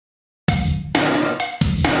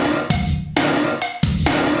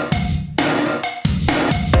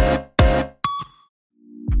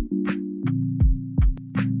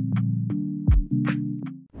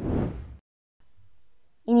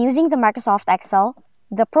Using the Microsoft Excel,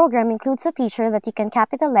 the program includes a feature that you can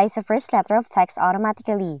capitalize the first letter of text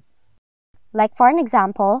automatically. Like for an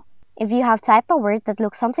example, if you have typed a word that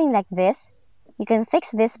looks something like this, you can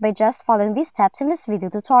fix this by just following these steps in this video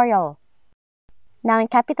tutorial. Now in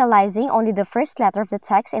capitalizing only the first letter of the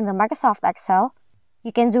text in the Microsoft Excel,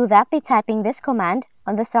 you can do that by typing this command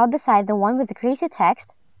on the cell beside the one with the crazy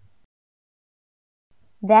text.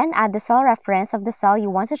 Then add the cell reference of the cell you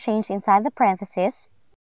want to change inside the parentheses.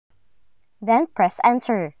 Then press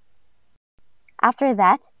Enter. After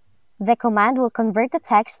that, the command will convert the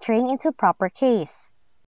text string into proper case.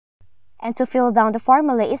 And to fill down the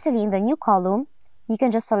formula easily in the new column, you can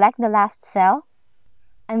just select the last cell,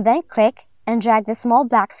 and then click and drag the small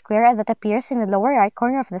black square that appears in the lower right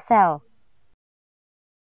corner of the cell.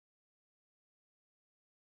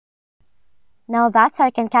 Now that's how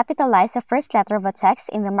you can capitalize the first letter of a text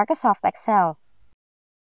in the Microsoft Excel.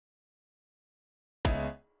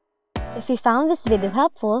 If you found this video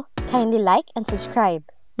helpful, kindly like and subscribe.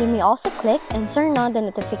 You may also click and turn on the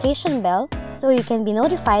notification bell so you can be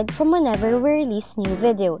notified from whenever we release new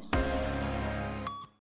videos.